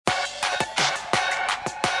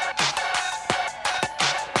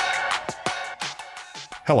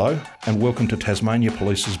Hello and welcome to Tasmania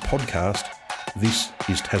Police's podcast. This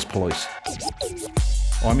is Tas Police.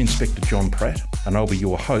 I'm Inspector John Pratt and I'll be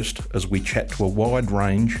your host as we chat to a wide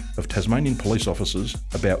range of Tasmanian police officers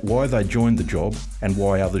about why they joined the job and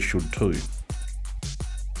why others should too.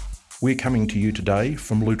 We're coming to you today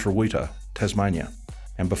from Lutruwita, Tasmania.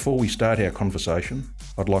 And before we start our conversation,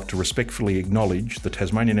 I'd like to respectfully acknowledge the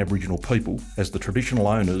Tasmanian Aboriginal people as the traditional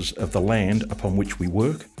owners of the land upon which we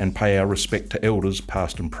work and pay our respect to elders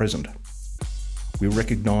past and present. We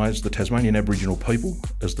recognise the Tasmanian Aboriginal people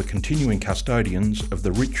as the continuing custodians of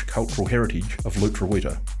the rich cultural heritage of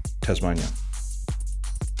Lutruwita, Tasmania.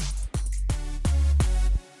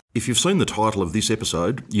 If you've seen the title of this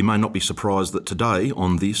episode, you may not be surprised that today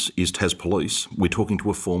on This is Tas Police, we're talking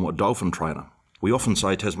to a former dolphin trainer. We often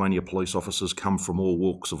say Tasmania police officers come from all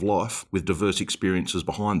walks of life with diverse experiences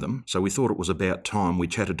behind them, so we thought it was about time we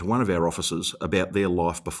chatted to one of our officers about their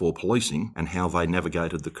life before policing and how they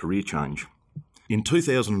navigated the career change. In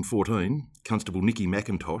 2014, Constable Nikki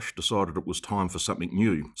McIntosh decided it was time for something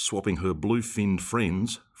new, swapping her blue-finned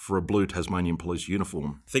friends for a blue Tasmanian police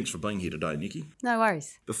uniform. Thanks for being here today, Nikki. No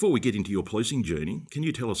worries. Before we get into your policing journey, can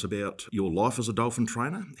you tell us about your life as a dolphin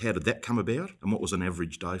trainer? How did that come about and what was an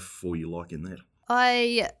average day for you like in that?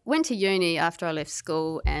 I went to uni after I left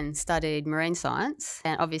school and studied marine science,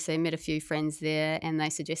 and obviously met a few friends there, and they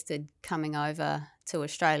suggested coming over to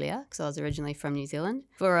Australia, because I was originally from New Zealand,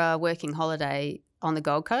 for a working holiday on the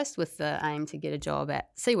Gold Coast with the aim to get a job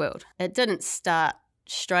at SeaWorld. It didn't start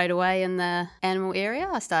straight away in the animal area.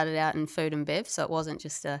 I started out in food and bev, so it wasn't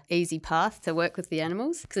just an easy path to work with the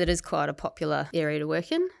animals, because it is quite a popular area to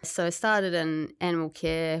work in. So I started in animal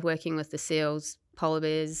care, working with the seals, polar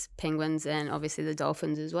bears, penguins, and obviously the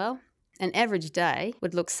dolphins as well. An average day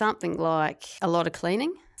would look something like a lot of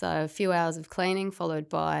cleaning. So a few hours of cleaning followed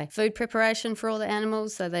by food preparation for all the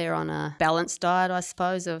animals. So they're on a balanced diet, I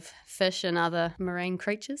suppose, of fish and other marine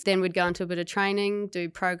creatures. Then we'd go into a bit of training, do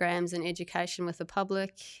programs and education with the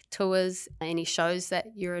public, tours, any shows that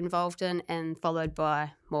you're involved in, and followed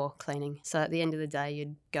by more cleaning. So at the end of the day,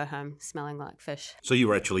 you'd go home smelling like fish. So you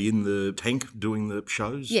were actually in the tank doing the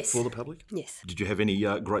shows Yes. for the public? Yes. Did you have any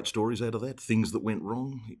great stories out of that? Things that went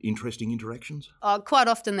wrong? Interesting interactions? Quite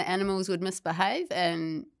often the animals would misbehave,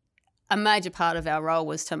 and a major part of our role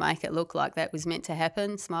was to make it look like that was meant to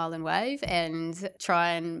happen, smile and wave, and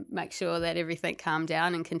try and make sure that everything calmed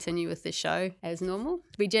down and continue with the show as normal.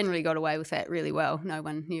 We generally got away with that really well. No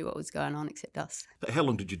one knew what was going on except us. How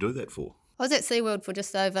long did you do that for? I was at SeaWorld for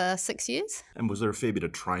just over 6 years. And was there a fair bit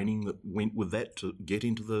of training that went with that to get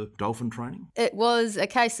into the dolphin training? It was a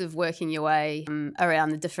case of working your way around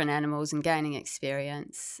the different animals and gaining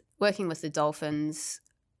experience. Working with the dolphins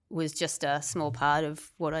was just a small part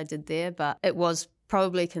of what I did there, but it was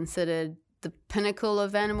probably considered the pinnacle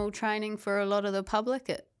of animal training for a lot of the public.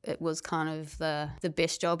 It was kind of the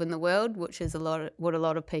best job in the world, which is what a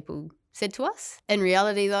lot of people said to us. In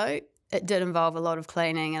reality, though, it did involve a lot of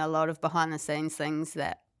cleaning and a lot of behind-the-scenes things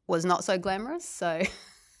that was not so glamorous. So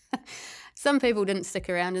some people didn't stick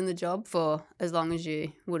around in the job for as long as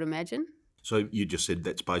you would imagine. So you just said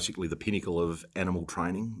that's basically the pinnacle of animal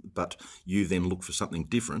training, but you then look for something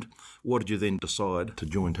different. Why did you then decide to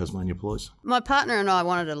join Tasmania Police? My partner and I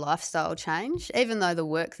wanted a lifestyle change. Even though the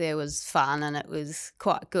work there was fun and it was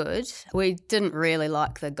quite good, we didn't really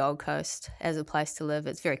like the Gold Coast as a place to live.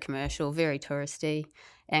 It's very commercial, very touristy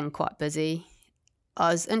and quite busy.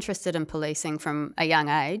 I was interested in policing from a young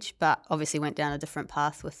age, but obviously went down a different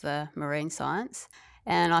path with the marine science.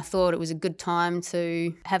 And I thought it was a good time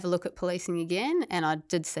to have a look at policing again, and I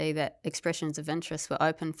did see that expressions of interest were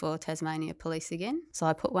open for Tasmania Police again. So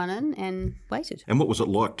I put one in and waited. And what was it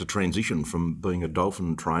like to transition from being a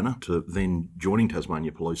dolphin trainer to then joining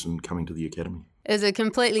Tasmania Police and coming to the academy? It was a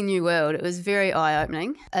completely new world. It was very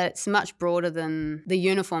eye-opening. It's much broader than the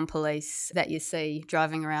uniform police that you see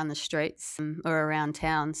driving around the streets or around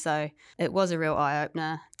town. So it was a real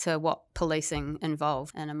eye-opener to what policing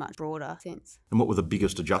involved in a much broader sense. And what were the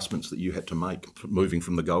biggest adjustments that you had to make, moving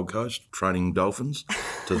from the Gold Coast, training dolphins,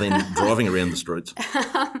 to then driving around the streets?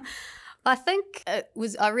 I think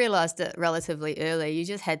I realised it relatively early. You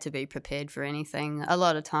just had to be prepared for anything. A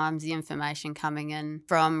lot of times the information coming in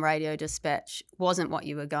from radio dispatch wasn't what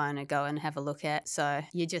you were going to go and have a look at. So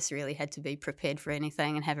you just really had to be prepared for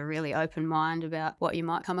anything and have a really open mind about what you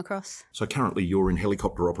might come across. So currently you're in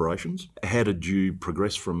helicopter operations. How did you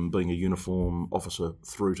progress from being a uniform officer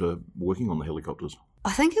through to working on the helicopters?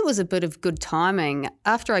 I think it was a bit of good timing.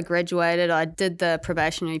 After I graduated, I did the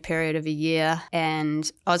probationary period of a year,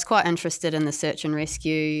 and I was quite interested in the search and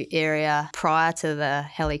rescue area prior to the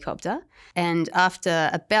helicopter. And after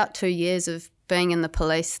about 2 years of being in the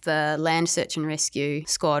police, the land search and rescue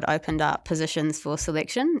squad opened up positions for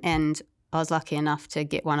selection, and I was lucky enough to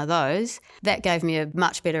get one of those. That gave me a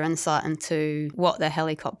much better insight into what the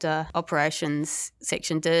helicopter operations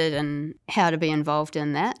section did and how to be involved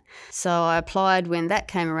in that. So I applied when that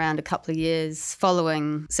came around a couple of years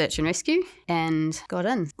following search and rescue and got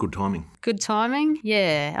in. Good timing. Good timing,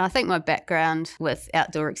 yeah. I think my background with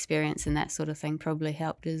outdoor experience and that sort of thing probably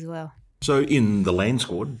helped as well. So in the land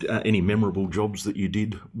squad, any memorable jobs that you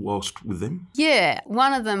did whilst with them? Yeah,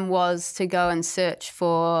 one of them was to go and search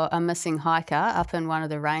for a missing hiker up in one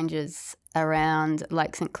of the ranges around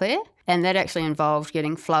Lake St Clair, and that actually involved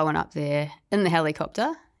getting flown up there in the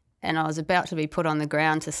helicopter, and I was about to be put on the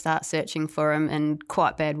ground to start searching for him in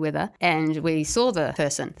quite bad weather, and we saw the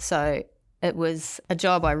person. So it was a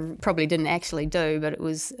job I probably didn't actually do, but it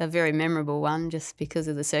was a very memorable one just because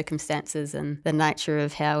of the circumstances and the nature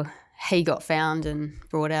of how he got found and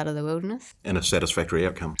brought out of the wilderness. And a satisfactory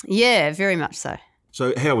outcome. Yeah, very much so.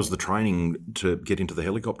 So how was the training to get into the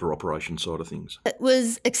helicopter operation side of things? It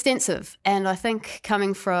was extensive, and I think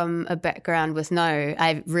coming from a background with no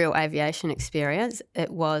real aviation experience, it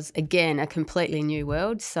was, again, a completely new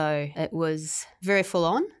world. So it was very full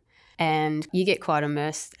on, and you get quite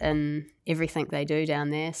immersed in everything they do down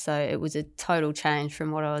there. So it was a total change from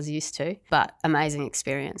what I was used to, but amazing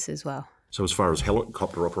experience as well. So as far as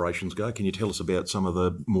helicopter operations go, can you tell us about some of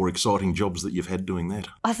the more exciting jobs that you've had doing that?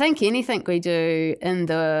 I think anything we do in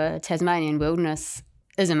the Tasmanian wilderness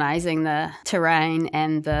is amazing. The terrain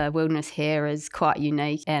and the wilderness here is quite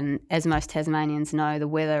unique, and as most Tasmanians know, the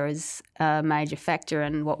weather is a major factor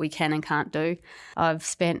in what we can and can't do. I've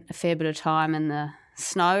spent a fair bit of time in the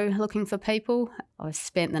snow looking for people. I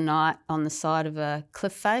spent the night on the side of a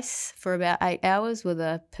cliff face for about 8 hours with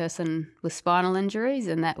a person with spinal injuries,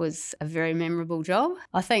 and that was a very memorable job.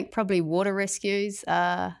 I think probably water rescues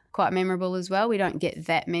are quite memorable as well. We don't get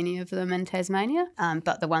that many of them in Tasmania,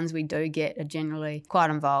 but the ones we do get are generally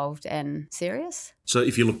quite involved and serious. So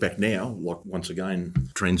if you look back now, like once again,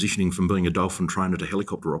 transitioning from being a dolphin trainer to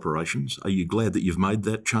helicopter operations, are you glad that you've made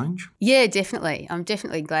that change? Yeah, definitely. I'm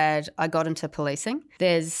definitely glad I got into policing.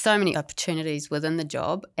 There's so many opportunities within the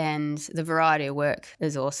job, and the variety of work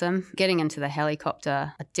is awesome. Getting into the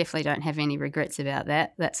helicopter, I definitely don't have any regrets about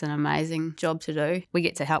that. That's an amazing job to do. We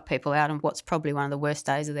get to help people out on what's probably one of the worst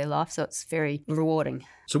days of their life, so it's very rewarding.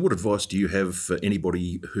 So what advice do you have for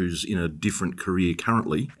anybody who's in a different career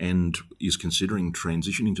currently and is considering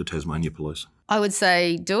transitioning to Tasmania Police? I would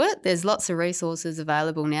say do it. There's lots of resources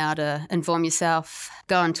available now to inform yourself.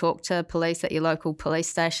 Go and talk to police at your local police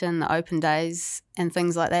station, the open days and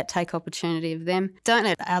things like that. Take opportunity of them. Don't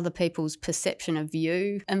let other people's perception of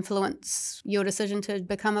you influence your decision to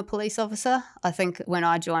become a police officer. I think when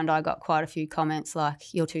I joined, I got quite a few comments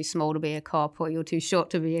like, you're too small to be a cop or you're too short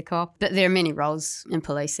to be a cop. But there are many roles in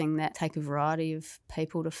policing that take a variety of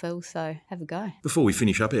people to fill, so have a go. Before we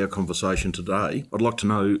finish up our conversation today, I'd like to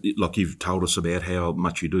know, like you've told us about how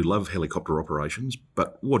much you do love helicopter operations,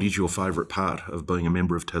 but what is your favourite part of being a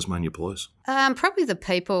member of Tasmania Police? Probably the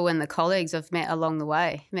people and the colleagues I've met along the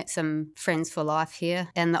way. Met some friends for life here,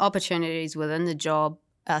 and the opportunities within the job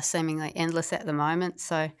are seemingly endless at the moment,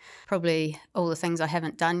 so probably all the things I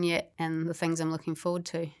haven't done yet and the things I'm looking forward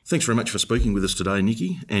to. Thanks very much for speaking with us today,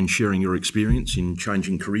 Nikki, and sharing your experience in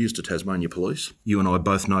changing careers to Tasmania Police. You and I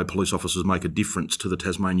both know police officers make a difference to the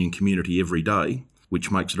Tasmanian community every day,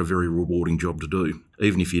 which makes it a very rewarding job to do,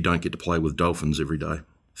 even if you don't get to play with dolphins every day.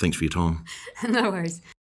 Thanks for your time. No worries.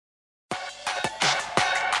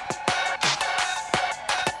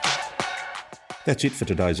 That's it for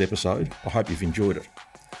today's episode. I hope you've enjoyed it.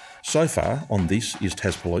 So far on This is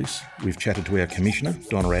Tas Police, we've chatted to our Commissioner,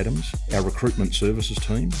 Donna Adams, our recruitment services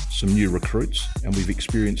team, some new recruits, and we've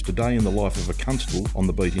experienced a day in the life of a constable on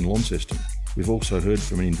the beat in Launceston. We've also heard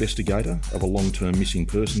from an investigator of a long-term missing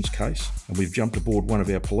persons case, and we've jumped aboard one of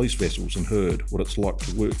our police vessels and heard what it's like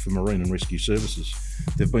to work for Marine and Rescue Services.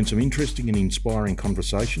 There have been some interesting and inspiring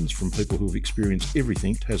conversations from people who have experienced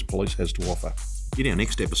everything Tas Police has to offer. In our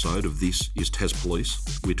next episode of This is Tas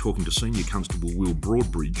Police, we're talking to Senior Constable Will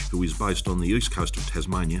Broadbridge, who is based on the east coast of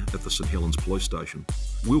Tasmania at the St Helens Police Station.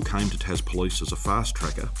 Will came to Tas Police as a fast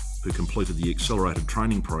tracker who completed the accelerated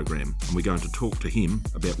training program, and we're going to talk to him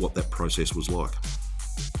about what that process was like.